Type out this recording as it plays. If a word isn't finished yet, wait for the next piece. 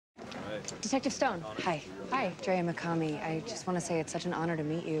Detective Stone. Hi. Hi, Drea Makami. I just want to say it's such an honor to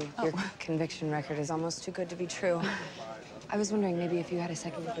meet you. Your conviction record is almost too good to be true. I was wondering maybe if you had a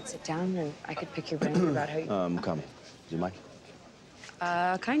second we could sit down and I could pick your brain about how you... Makami, do you mind?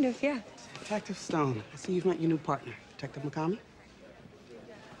 Kind of, yeah. Detective Stone, I see you've met your new partner, Detective Makami.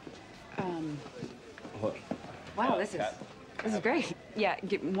 What? Wow, this is great. Yeah,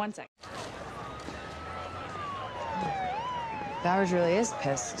 give me 1 sec. Bowers really is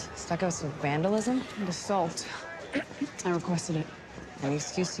pissed. Stuck us with vandalism? And assault. I requested it. Any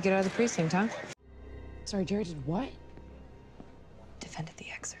excuse to get out of the precinct, huh? Sorry, Jared did what? Defended the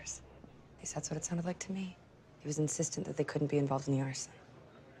Xers. At least that's what it sounded like to me. He was insistent that they couldn't be involved in the arson.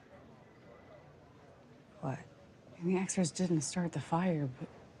 What? The Xers didn't start the fire, but...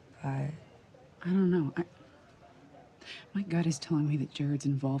 But... I don't know. My gut is telling me that Jared's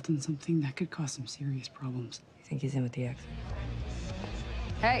involved in something that could cause some serious problems. You think he's in with the Xers?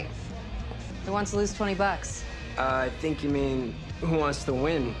 Hey! Who wants to lose 20 bucks? I think you mean who wants to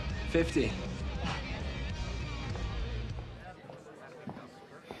win 50.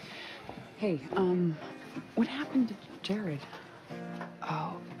 Hey, what happened to Jared?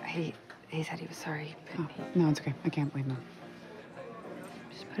 Oh, he said he was sorry, but Oh, no, it's okay. I can't blame him.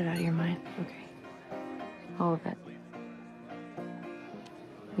 just put it out of your mind. Okay. All of it.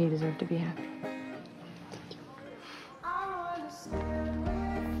 You deserve to be happy.